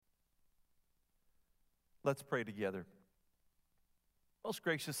Let's pray together. Most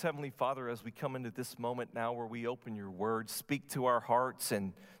gracious Heavenly Father, as we come into this moment now where we open your word, speak to our hearts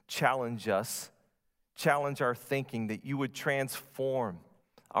and challenge us, challenge our thinking, that you would transform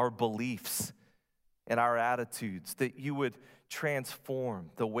our beliefs and our attitudes, that you would transform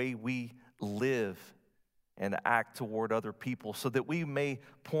the way we live and act toward other people so that we may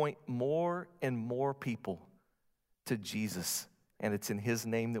point more and more people to Jesus. And it's in his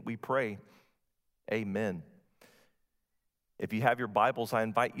name that we pray. Amen. If you have your Bibles, I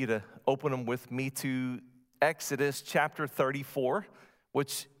invite you to open them with me to Exodus chapter 34,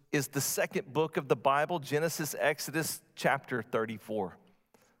 which is the second book of the Bible, Genesis, Exodus chapter 34.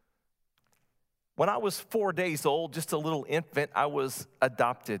 When I was 4 days old, just a little infant, I was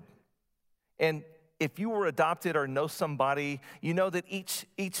adopted. And if you were adopted or know somebody, you know that each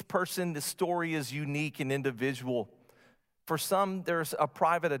person, the story is unique and individual. For some, there's a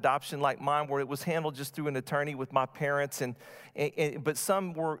private adoption like mine where it was handled just through an attorney with my parents, but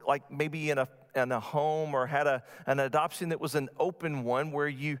some were like maybe in a home or had an adoption that was an open one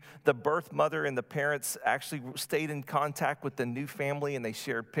where the birth mother and the parents actually stayed in contact with the new family and they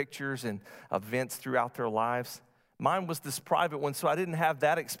shared pictures and events throughout their lives. Mine was this private one, so I didn't have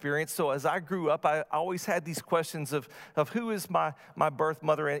that experience. So as I grew up, I always had these questions of who is my birth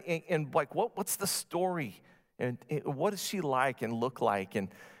mother and like what's the story? And what does she like and look like? And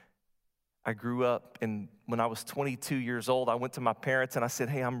I grew up, and when I was 22 years old, I went to my parents and I said,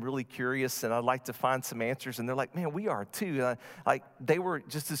 hey, I'm really curious and I'd like to find some answers. And they're like, man, we are too. And they were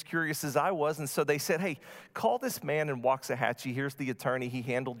just as curious as I was. And so they said, hey, call this man in Waxahachie. Here's the attorney. He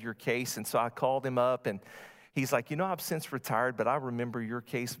handled your case. And so I called him up, and he's like, I've since retired, but I remember your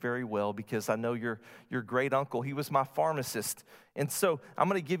case very well because I know your great uncle. He was my pharmacist. And so I'm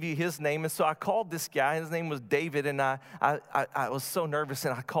going to give you his name. And so I called this guy. His name was David. And I was so nervous.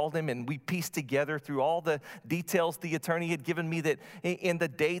 And I called him, and we pieced together through all the details the attorney had given me that in the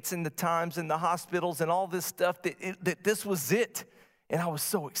dates and the times and the hospitals and all this stuff that this was it. And I was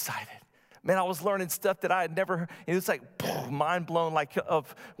so excited. Man, I was learning stuff that I had never heard. It was like mind blown, like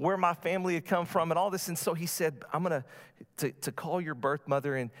of where my family had come from and all this. And so he said, I'm going to call your birth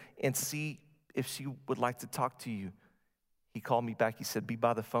mother and see if she would like to talk to you. He called me back. He said, be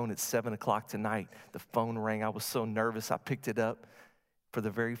by the phone at 7 o'clock tonight. The phone rang. I was so nervous. I picked it up. For the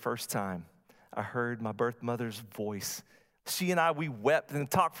very first time, I heard my birth mother's voice. She and I, we wept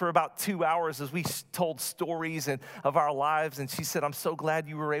and talked for about 2 hours as we told stories of our lives. And she said, I'm so glad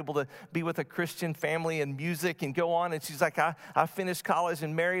you were able to be with a Christian family and music and go on. And she's like, I finished college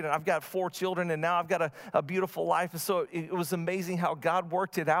and married, and I've got 4 children, and now I've got a beautiful life. And so it was amazing how God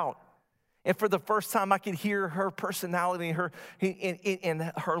worked it out. And for the first time, I could hear her personality and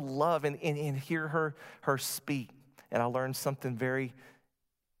her love and hear her speak. And I learned something very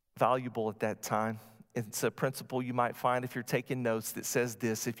valuable at that time. It's a principle you might find if you're taking notes that says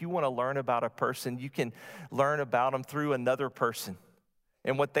this: if you want to learn about a person, you can learn about them through another person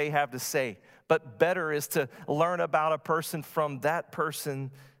and what they have to say. But better is to learn about a person from that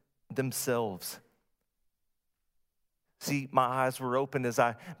person themselves. See, my eyes were opened as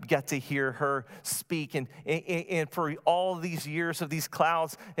I got to hear her speak. And for all these years of these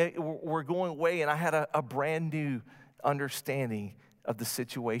clouds were going away, and I had a brand new understanding of the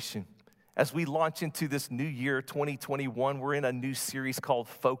situation. As we launch into this new year, 2021, we're in a new series called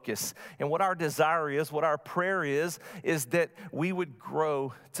Focus. And what our desire is, what our prayer is that we would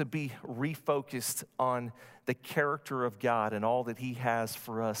grow to be refocused on the character of God and all that he has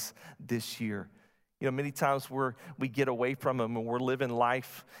for us this year. Many times we get away from him and we're living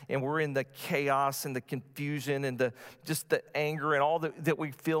life and we're in the chaos and the confusion and just the anger and all that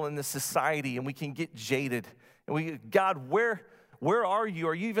we feel in the society, and we can get jaded. And God, where are you?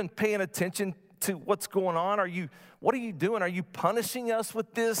 Are you even paying attention to what's going on? What are you doing? Are you punishing us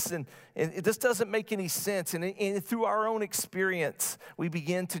with this? And this doesn't make any sense. And through our own experience, we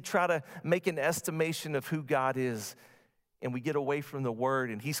begin to try to make an estimation of who God is. And we get away from the word,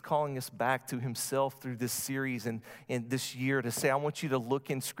 and he's calling us back to himself through this series and this year to say, I want you to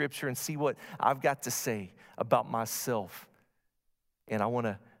look in Scripture and see what I've got to say about myself. And I want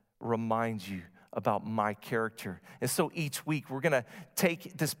to remind you about my character. And so each week we're going to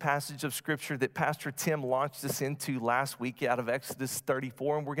take this passage of Scripture that Pastor Tim launched us into last week out of Exodus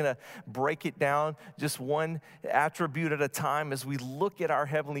 34, and we're going to break it down just one attribute at a time as we look at our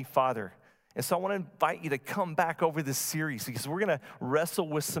Heavenly Father. And so I want to invite you to come back over this series because we're going to wrestle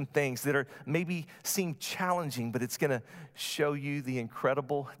with some things that are maybe seem challenging, but it's going to show you the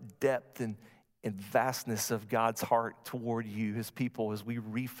incredible depth and vastness of God's heart toward you, his people, as we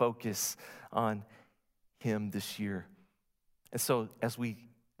refocus on him this year. And so as we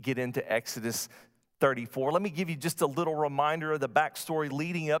get into Exodus 34. Let me give you just a little reminder of the backstory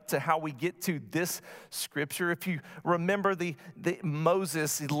leading up to how we get to this scripture. If you remember,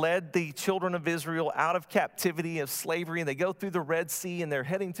 Moses led the children of Israel out of captivity of slavery, and they go through the Red Sea, and they're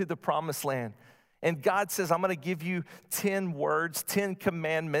heading to the Promised Land. And God says, I'm going to give you 10 words, 10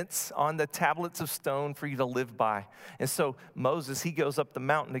 commandments on the tablets of stone for you to live by. And so Moses, he goes up the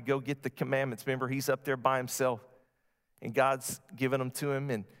mountain to go get the commandments. Remember, he's up there by himself, and God's giving them to him.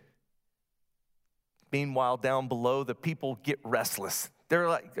 And meanwhile, down below, the people get restless. They're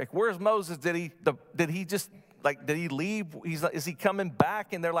like where's Moses? Did he leave? Is he coming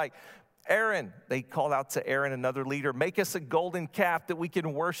back? And they're like, Aaron, they called out to Aaron, another leader, make us a golden calf that we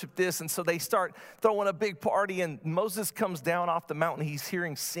can worship this. And so they start throwing a big party, and Moses comes down off the mountain. He's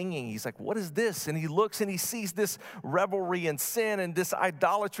hearing singing. He's like, what is this? And he looks and he sees this revelry and sin and this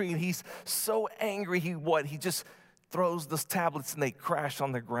idolatry, and he's so angry. He just throws those tablets and they crash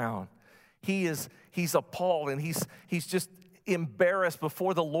on the ground. He's appalled, and he's just embarrassed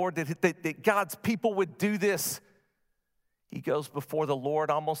before the Lord that God's people would do this. He goes before the Lord,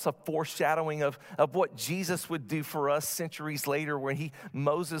 almost a foreshadowing of what Jesus would do for us centuries later, when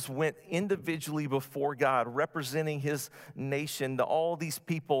Moses went individually before God, representing his nation to all these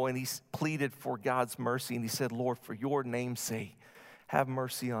people, and he pleaded for God's mercy. And he said, Lord, for your name's sake, have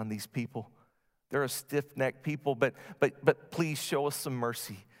mercy on these people. They're a stiff-necked people, but please show us some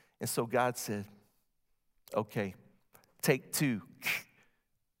mercy. And so God said, okay, take 2.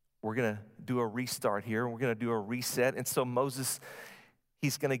 We're going to do a restart here. We're going to do a reset. And so Moses,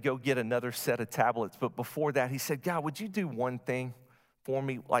 he's going to go get another set of tablets. But before that, he said, God, would you do one thing for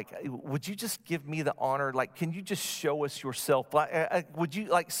me? Like, would you just give me the honor? Like, can you just show us yourself? Would you,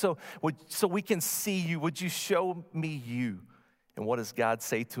 so we can see you, would you show me you? And what does God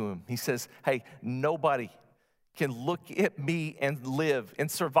say to him? He says, hey, nobody can look at me and live and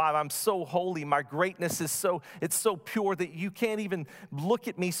survive. I'm so holy. My greatness is so pure that you can't even look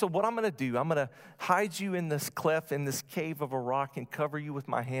at me. So what I'm going to do, I'm going to hide you in this cleft, in this cave of a rock, and cover you with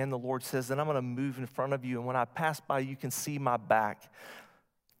my hand, the Lord says, and I'm going to move in front of you. And when I pass by, you can see my back.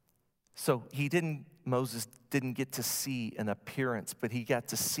 So Moses didn't get to see an appearance, but he got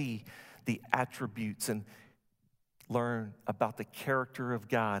to see the attributes and learn about the character of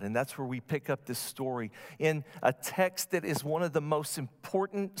God. And that's where we pick up this story in a text that is one of the most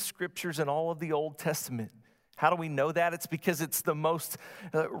important scriptures in all of the Old Testament. How do we know that? It's because it's the most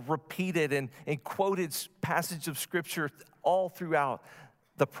repeated and quoted passage of scripture all throughout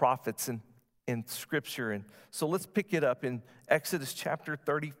the prophets and in scripture. And so let's pick it up in Exodus chapter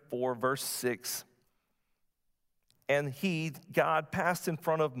 34, verse 6. And God passed in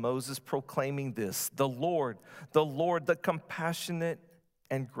front of Moses proclaiming this, the Lord, the compassionate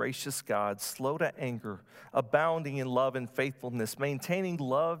and gracious God, slow to anger, abounding in love and faithfulness, maintaining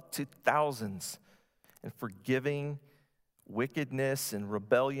love to thousands, and forgiving wickedness and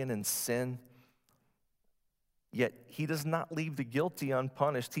rebellion and sin. Yet he does not leave the guilty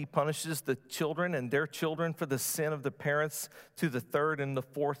unpunished. He punishes the children and their children for the sin of the parents to the 3rd and the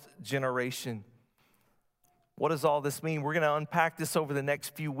 4th generation. What does all this mean? We're going to unpack this over the next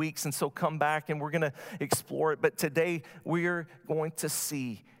few weeks, and so come back and we're going to explore it. But today we're going to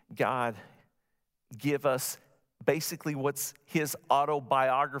see God give us basically what's his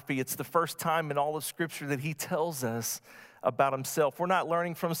autobiography. It's the first time in all of Scripture that he tells us about himself. We're not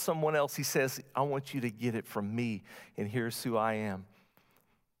learning from someone else. He says, I want you to get it from me, and here's who I am.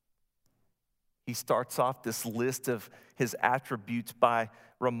 He starts off this list of his attributes by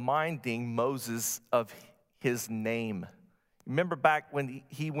reminding Moses of his name. Remember back when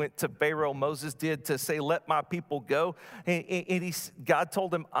he went to Pharaoh, Moses did, to say, let my people go. And God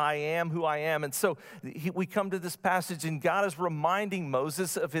told him, I am who I am. And so we come to this passage, and God is reminding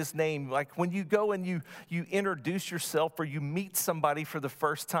Moses of his name. Like when you go and you introduce yourself, or you meet somebody for the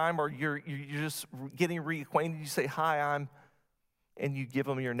first time, or you're just getting reacquainted, you say, hi, and you give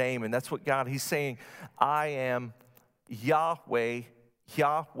them your name. And that's what he's saying, I am Yahweh,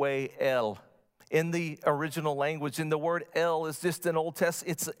 Yahweh El. In the original language, and the word El is just an Old Testament,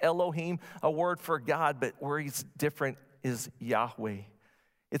 it's Elohim, a word for God, but where he's different is Yahweh.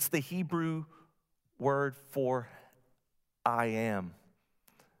 It's the Hebrew word for I am,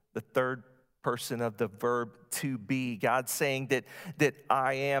 the third person of the verb to be. God saying that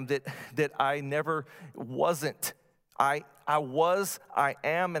I am, that I never wasn't. I was, I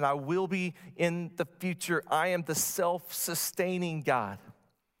am, and I will be in the future. I am the self-sustaining God.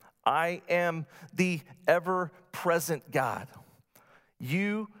 I am the ever-present God.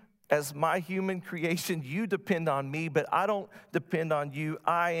 You, as my human creation, you depend on me, but I don't depend on you.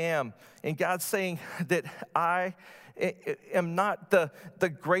 I am. And God's saying that I am not the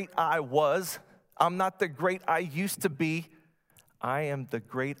great I was. I'm not the great I used to be. I am the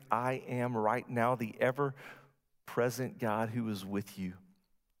great I am right now, the ever-present God who is with you.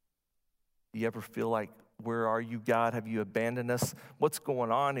 You ever feel like, where are you, God? Have you abandoned us? What's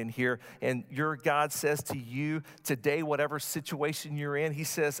going on in here? And your God says to you today, whatever situation you're in, he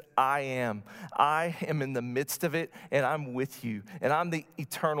says, I am. I am in the midst of it, and I'm with you. And I'm the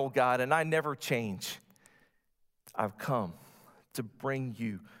eternal God, and I never change. I've come to bring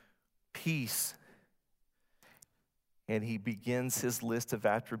you peace. And he begins his list of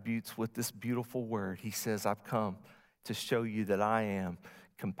attributes with this beautiful word. He says, I've come to show you that I am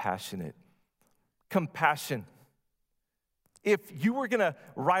compassionate. Compassion. If you were going to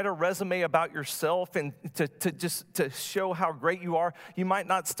write a resume about yourself and to show how great you are, you might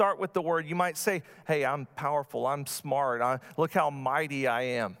not start with the word. You might say, hey, I'm powerful, I'm smart, look how mighty I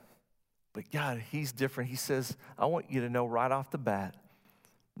am. But God, he's different. He says, I want you to know right off the bat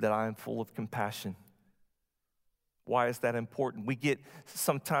that I am full of compassion. Why is that important? We get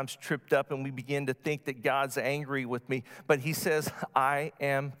sometimes tripped up and we begin to think that God's angry with me. But he says, I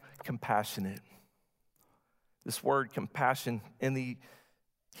am compassionate. This word compassion in the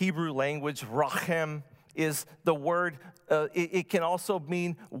Hebrew language, rachem, is the word, it can also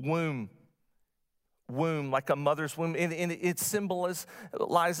mean womb, like a mother's womb. And it symbolizes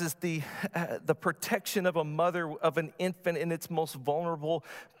the protection of a mother, of an infant in its most vulnerable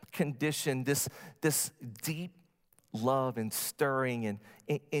condition, this deep love and stirring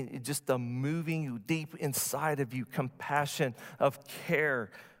and just a moving you deep inside of you, compassion of care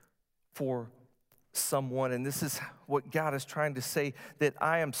for someone. And this is what God is trying to say, that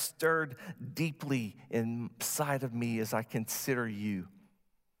I am stirred deeply inside of me as I consider you.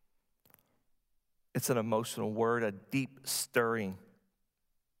 It's an emotional word, a deep stirring.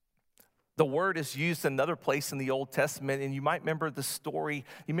 The word is used in another place in the Old Testament, and you might remember the story.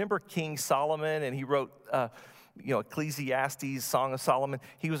 You remember King Solomon, and he wrote Ecclesiastes, Song of Solomon.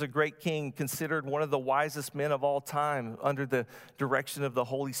 He was a great king, considered one of the wisest men of all time under the direction of the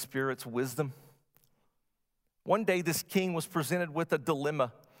Holy Spirit's wisdom. One day, this king was presented with a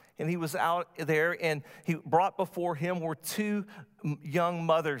dilemma, and he was out there, and he brought before him were two young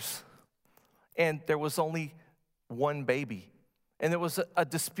mothers, and there was only one baby. And there was a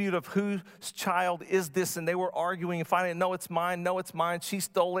dispute of whose child is this, and they were arguing and finally, no, it's mine, she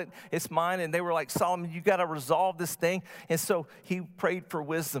stole it, it's mine. And they were like, Solomon, you got to resolve this thing. And so he prayed for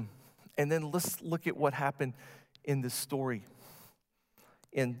wisdom. And then let's look at what happened in this story.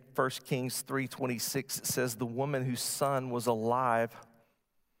 In 1 Kings 3:26, it says, the woman whose son was alive.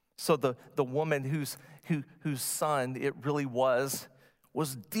 So the woman whose son it really was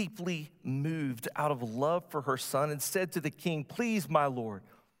deeply moved out of love for her son and said to the king, please, my lord,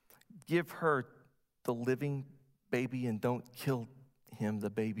 give her the living baby and don't kill him, the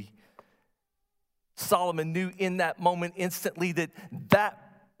baby. Solomon knew in that moment instantly that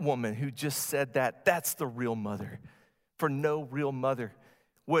woman who just said that's the real mother. For no real mother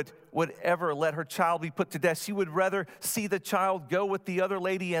would ever let her child be put to death. She would rather see the child go with the other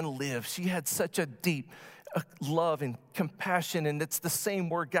lady and live. She had such a deep love and compassion, and it's the same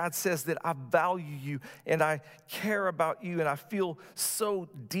word. God says that I value you and I care about you and I feel so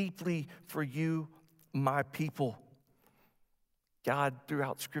deeply for you, my people. God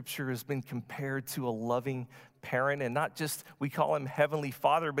throughout Scripture has been compared to a loving parent, and not just we call him Heavenly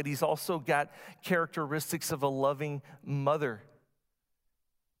Father, but he's also got characteristics of a loving mother.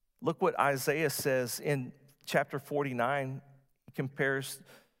 Look what Isaiah says in chapter 49. He compares,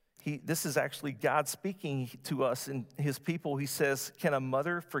 this is actually God speaking to us and his people. He says, can a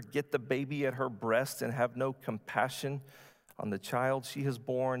mother forget the baby at her breast and have no compassion on the child she has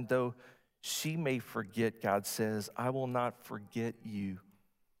born? Though she may forget, God says, I will not forget you.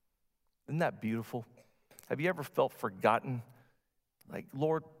 Isn't that beautiful? Have you ever felt forgotten? Like,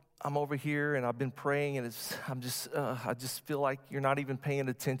 Lord, I'm over here and I've been praying and I just feel like you're not even paying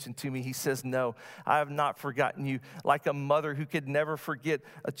attention to me. He says, no, I have not forgotten you. Like a mother who could never forget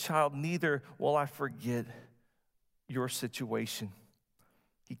a child, neither will I forget your situation.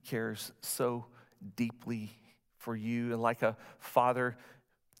 He cares so deeply for you. And like a father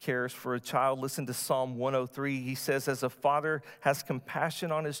cares for a child, listen to Psalm 103. He says, as a father has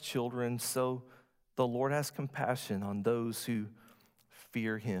compassion on his children, so the Lord has compassion on those who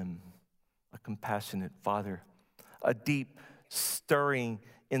fear him. A compassionate father, a deep stirring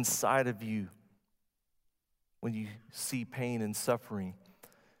inside of you when you see pain and suffering.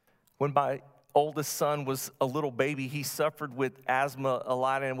 When my oldest son was a little baby. He suffered with asthma a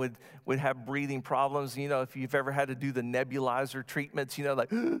lot and would have breathing problems. You know, if you've ever had to do the nebulizer treatments, you know,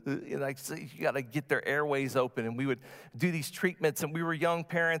 like so you got to get their airways open. And we would do these treatments, and we were young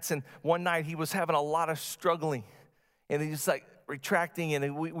parents. And one night he was having a lot of struggling, and he was like retracting.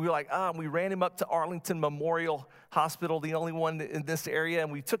 And we were like, we ran him up to Arlington Memorial Hospital, the only one in this area.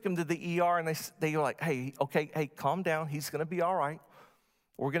 And we took him to the ER, and they were like, hey, calm down. He's going to be all right.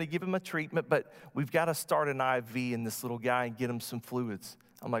 We're going to give him a treatment, but we've got to start an IV in this little guy and get him some fluids.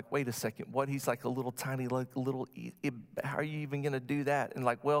 I'm like, wait a second, what? He's like a little tiny, how are you even going to do that? And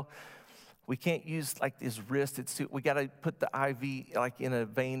like, well, we can't use like his wrist. We got to put the IV like in a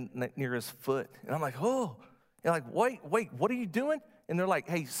vein near his foot. And I'm like, oh. And like, wait, what are you doing? And they're like,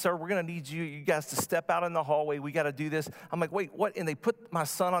 hey, sir, we're going to need you guys to step out in the hallway. We got to do this. I'm like, wait, what? And they put my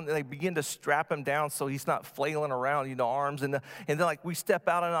son on, and they begin to strap him down so he's not flailing around, you know, arms. And then like we step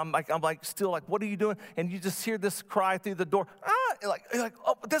out, and I'm like, still like, what are you doing? And you just hear this cry through the door. Like,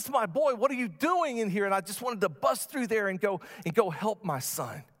 oh, this is my boy. What are you doing in here? And I just wanted to bust through there and go help my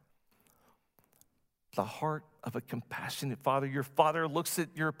son. The heart of a compassionate father. Your father looks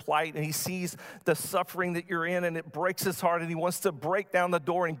at your plight, and he sees the suffering that you're in, and it breaks his heart, and he wants to break down the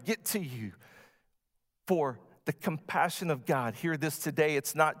door and get to you. For the compassion of God, hear this today,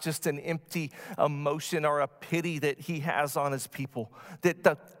 it's not just an empty emotion or a pity that he has on his people. That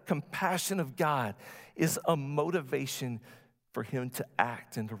the compassion of God is a motivation for him to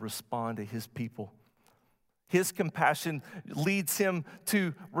act and to respond to his people. His compassion leads him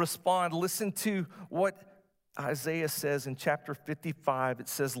to respond. Listen to what Isaiah says in chapter 55. It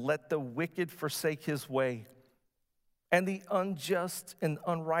says, let the wicked forsake his way, and the unjust and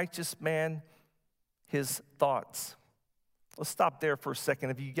unrighteous man his thoughts. Let's stop there for a second.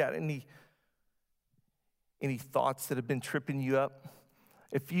 Have you got any thoughts that have been tripping you up?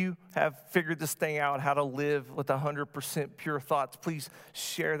 If you have figured this thing out, how to live with 100% pure thoughts, please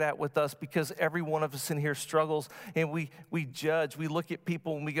share that with us, because every one of us in here struggles, and we judge. We look at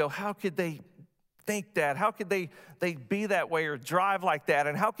people and we go, how could they think that? How could they be that way or drive like that?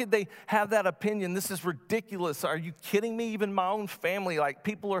 And how could they have that opinion? This is ridiculous. Are you kidding me? Even my own family, like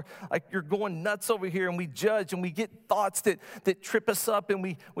people are like, you're going nuts over here, and we judge, and we get thoughts that trip us up, and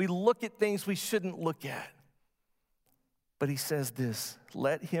we look at things we shouldn't look at. But he says this,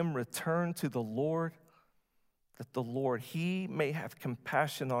 let him return to the Lord, that the Lord, he may have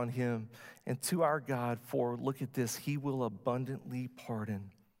compassion on him, and to our God, for, look at this, he will abundantly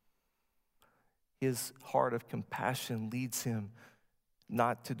pardon. His heart of compassion leads him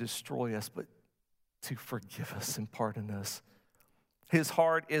not to destroy us, but to forgive us and pardon us. His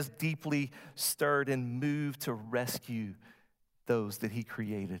heart is deeply stirred and moved to rescue those that he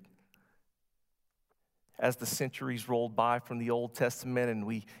created. As the centuries rolled by from the Old Testament and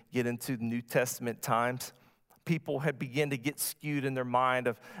we get into the New Testament times, people had begun to get skewed in their mind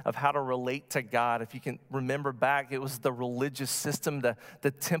of how to relate to God. If you can remember back, it was the religious system,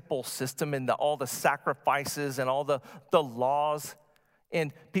 the temple system, and all the sacrifices and all the laws.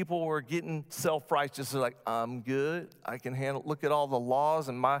 And people were getting self-righteous. They're like, I'm good. I can handle, look at all the laws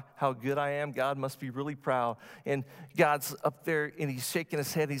and how good I am. God must be really proud. And God's up there, and he's shaking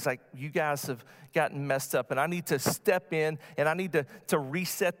his head. He's like, you guys have gotten messed up, and I need to step in, and I need to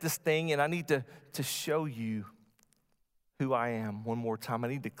reset this thing, and I need to show you who I am one more time. I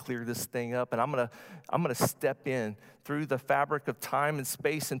need to clear this thing up, and I'm gonna step in through the fabric of time and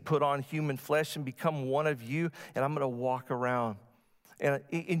space and put on human flesh and become one of you, and I'm gonna walk around. And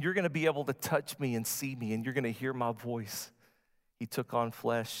you're going to be able to touch me and see me, and you're going to hear my voice. He took on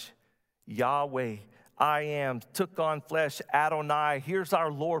flesh. Yahweh, I am, took on flesh. Adonai, here's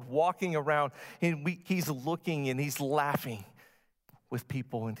our Lord walking around, and he's looking and he's laughing with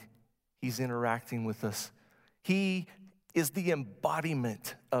people, and he's interacting with us. He is the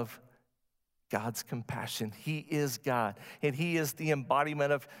embodiment of God's compassion. He is God, and he is the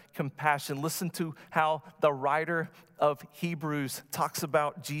embodiment of compassion. Listen to how the writer of Hebrews talks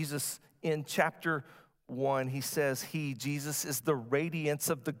about Jesus in chapter 1. He says, Jesus, is the radiance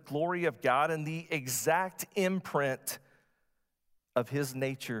of the glory of God and the exact imprint of his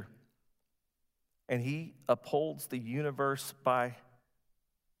nature. And he upholds the universe by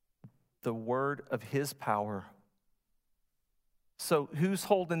the word of his power. So who's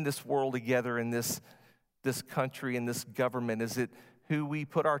holding this world together in this country, in this government? Is it who we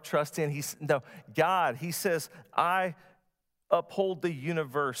put our trust in? No, God. He says, I uphold the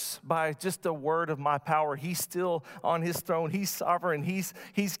universe by just a word of my power. He's still on his throne. He's sovereign. He's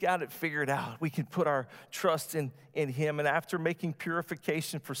got it figured out. We can put our trust in him. And after making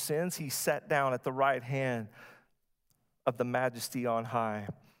purification for sins, he sat down at the right hand of the majesty on high.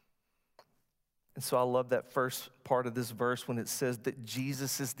 And so I love that first part of this verse when it says that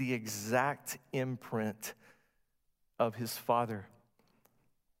Jesus is the exact imprint of his Father.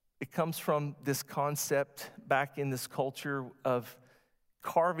 It comes from this concept back in this culture of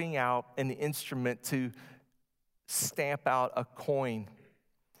carving out an instrument to stamp out a coin.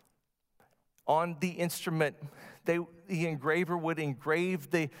 On the instrument, the engraver would engrave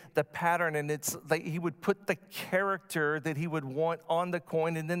the pattern, and he would put the character that he would want on the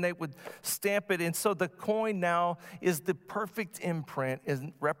coin, and then they would stamp it. And so the coin now is the perfect imprint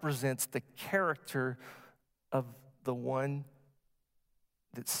and represents the character of the one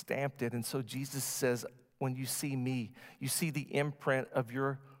that stamped it. And so Jesus says, when you see me, you see the imprint of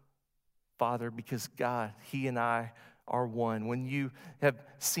your Father, because God, he and I are one. When you have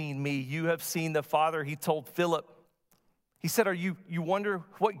seen me, you have seen the Father. He told Philip, he said, you wonder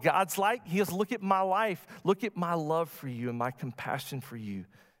what God's like? He goes, look at my life. Look at my love for you and my compassion for you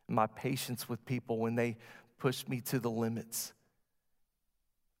and my patience with people when they push me to the limits.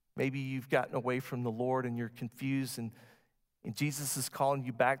 Maybe you've gotten away from the Lord and you're confused, and Jesus is calling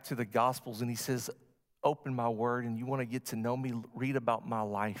you back to the Gospels, and he says, open my word, and you want to get to know me, read about my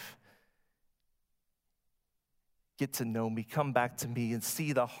life. Get to know me, come back to me, and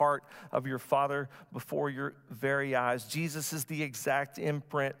see the heart of your Father before your very eyes. Jesus is the exact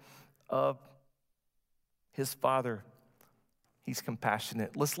imprint of his Father. He's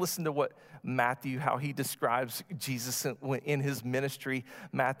compassionate. Let's listen to what Matthew, how he describes Jesus in his ministry.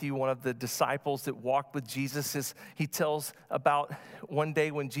 Matthew, one of the disciples that walked with Jesus, he tells about one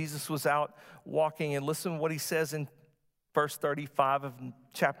day when Jesus was out walking, and listen to what he says in verse 35 of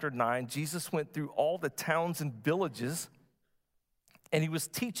chapter 9. Jesus went through all the towns and villages, and he was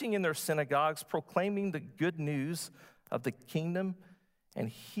teaching in their synagogues, proclaiming the good news of the kingdom and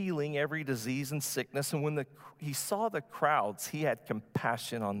healing every disease and sickness. And when he saw the crowds, he had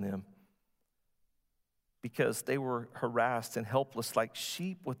compassion on them because they were harassed and helpless like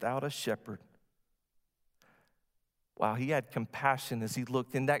sheep without a shepherd. Wow, he had compassion as he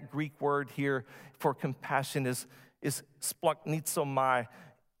looked. And that Greek word here for compassion is splanchnizomai,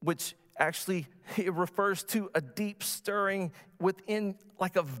 which actually it refers to a deep stirring within,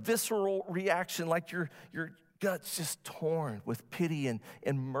 like a visceral reaction, like your gut's just torn with pity and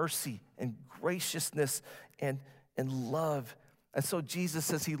mercy and graciousness and love. And so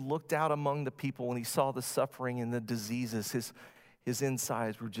Jesus, as he looked out among the people and he saw the suffering and the diseases, his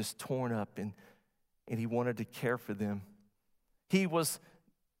insides were just torn up, and he wanted to care for them. He was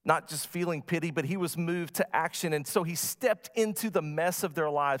not just feeling pity, but he was moved to action. And so he stepped into the mess of their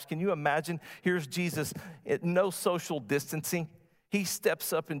lives. Can you imagine? Here's Jesus, no social distancing. He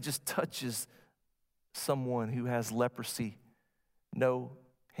steps up and just touches someone who has leprosy. No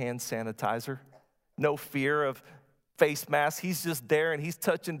hand sanitizer, no fear of face masks. He's just there, and he's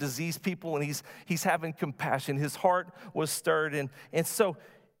touching diseased people, and he's having compassion. His heart was stirred, and so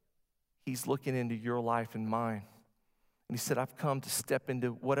he's looking into your life and mine. And he said, I've come to step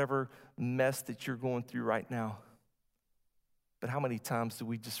into whatever mess that you're going through right now. But how many times do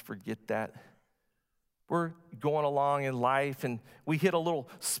we just forget that? We're going along in life, and we hit a little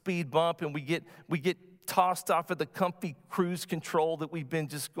speed bump, and we get tossed off of the comfy cruise control that we've been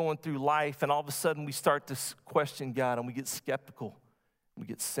just going through life, and all of a sudden we start to question God, and we get skeptical, we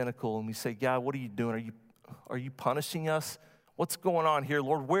get cynical, and we say, God, what are you doing? Are you punishing us? What's going on here,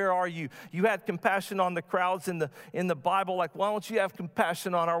 Lord? Where are you? You had compassion on the crowds in the Bible. Like, why don't you have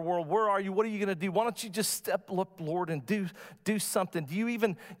compassion on our world? Where are you? What are you going to do? Why don't you just step up, Lord, and do something? Do you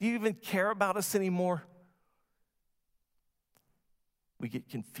even care about us anymore? We get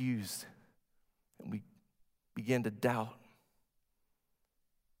confused, and we begin to doubt.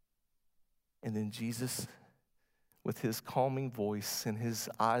 And then Jesus, with his calming voice and his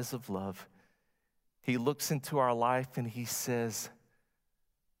eyes of love, he looks into our life and he says,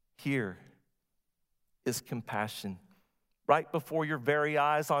 here is compassion. Right before your very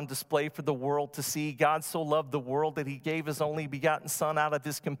eyes, on display for the world to see. God so loved the world that he gave his only begotten Son out of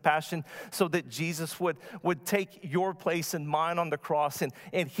his compassion, so that Jesus would take your place and mine on the cross,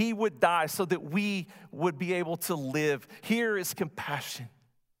 and he would die so that we would be able to live. Here is compassion.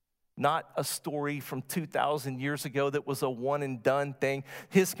 Not a story from 2,000 years ago that was a one and done thing.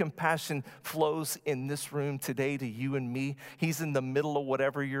 His compassion flows in this room today to you and me. He's in the middle of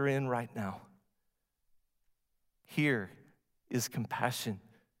whatever you're in right now. Here is compassion.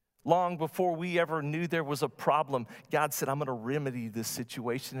 Long before we ever knew there was a problem, God said, I'm going to remedy this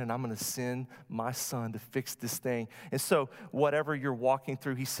situation, and I'm going to send my Son to fix this thing. And so whatever you're walking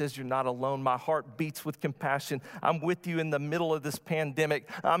through, he says you're not alone. My heart beats with compassion. I'm with you in the middle of this pandemic.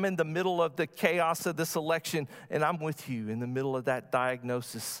 I'm in the middle of the chaos of this election, and I'm with you in the middle of that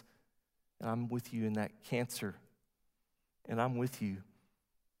diagnosis. And I'm with you in that cancer. And I'm with you,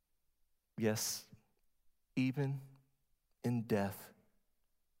 yes, even in death.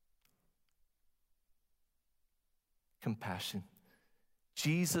 Compassion.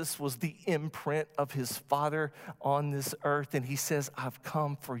 Jesus was the imprint of his Father on this earth, and he says, I've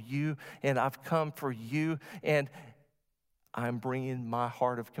come for you, and I've come for you, and I'm bringing my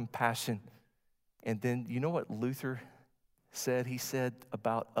heart of compassion. And then, you know what Luther said? He said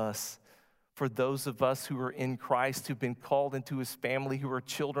about us, for those of us who are in Christ, who've been called into his family, who are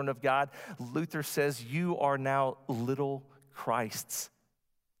children of God, Luther says, you are now little Christs.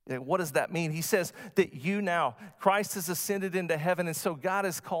 What does that mean? He says that you now, Christ has ascended into heaven, and so God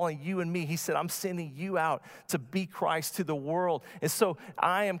is calling you and me. He said, I'm sending you out to be Christ to the world. And so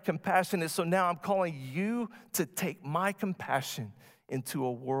I am compassionate, so now I'm calling you to take my compassion into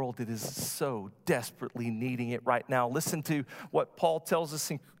a world that is so desperately needing it right now. Listen to what Paul tells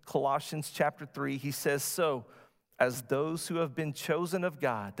us in Colossians chapter 3. He says, so as those who have been chosen of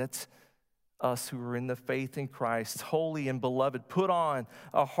God, that's us who are in the faith in Christ, holy and beloved, put on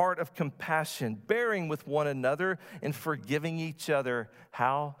a heart of compassion, bearing with one another and forgiving each other.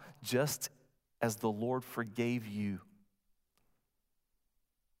 How? Just as the Lord forgave you.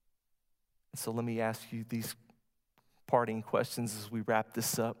 So let me ask you these parting questions as we wrap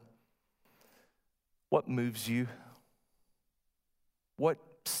this up. What moves you? What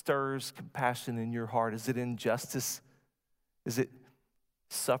stirs compassion in your heart? Is it injustice? Is it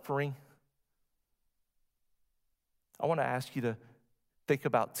suffering? I want to ask you to think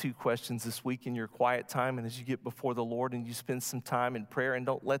about two questions this week in your quiet time and as you get before the Lord and you spend some time in prayer, and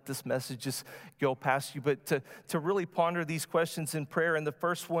don't let this message just go past you, but to really ponder these questions in prayer. And the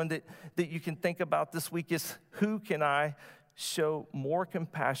first one that you can think about this week is, who can I show more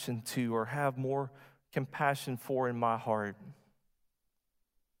compassion to or have more compassion for in my heart?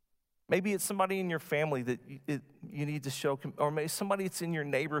 Maybe it's somebody in your family that you need to show, or maybe somebody that's in your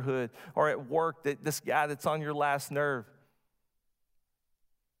neighborhood or at work, that this guy that's on your last nerve.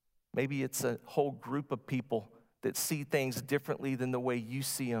 Maybe it's a whole group of people that see things differently than the way you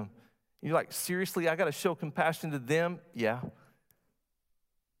see them. You're like, seriously, I got to show compassion to them? Yeah.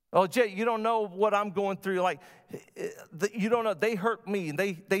 Oh, Jay, you don't know what I'm going through. Like, you don't know. They hurt me, and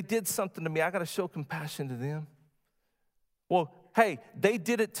they did something to me. I got to show compassion to them. Well, hey, they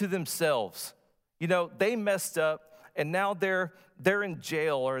did it to themselves. You know, they messed up, and now they're in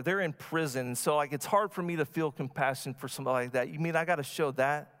jail or they're in prison. And so, like, it's hard for me to feel compassion for somebody like that. You mean I got to show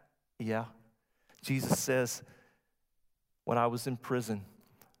that? Yeah. Jesus says, when I was in prison,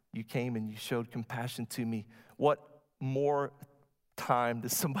 you came and you showed compassion to me. What more time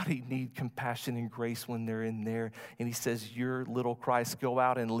does somebody need compassion and grace when they're in there? And he says, your little Christ, go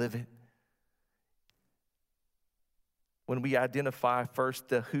out and live it. When we identify first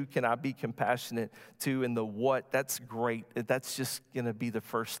the who can I be compassionate to and the what, that's great. That's just going to be the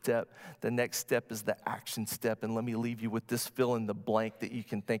first step. The next step is the action step. And let me leave you with this fill in the blank that you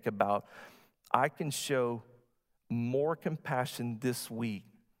can think about. I can show more compassion this week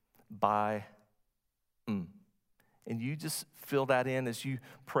by, and you just fill that in as you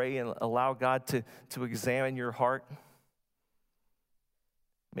pray and allow God to examine your heart.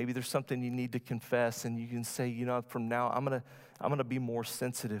 Maybe there's something you need to confess, and you can say, you know, from now I'm gonna be more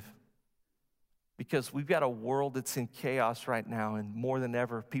sensitive, because we've got a world that's in chaos right now, and more than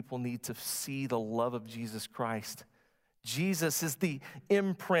ever, people need to see the love of Jesus Christ. Jesus is the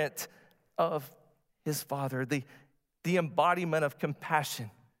imprint of his Father, the embodiment of compassion.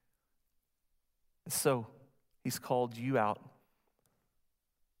 And so he's called you out.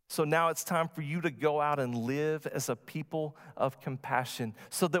 So now it's time for you to go out and live as a people of compassion,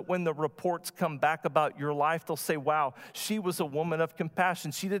 so that when the reports come back about your life, they'll say, wow, she was a woman of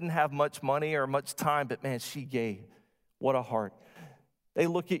compassion. She didn't have much money or much time, but man, she gave. What a heart. They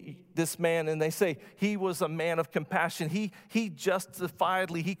look at this man and they say, he was a man of compassion. He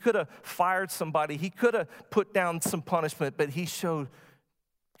justifiably, he could have fired somebody. He could have put down some punishment, but he showed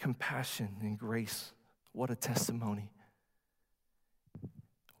compassion and grace. What a testimony.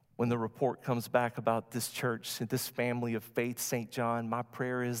 When the report comes back about this church, this family of faith, St. John, my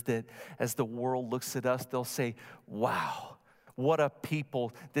prayer is that as the world looks at us, they'll say, wow, what a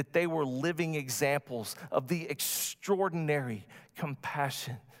people, that they were living examples of the extraordinary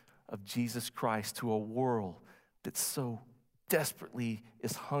compassion of Jesus Christ to a world that so desperately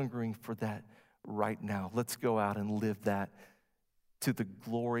is hungering for that right now. Let's go out and live that to the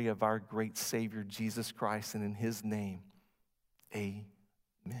glory of our great Savior, Jesus Christ, and in his name, amen.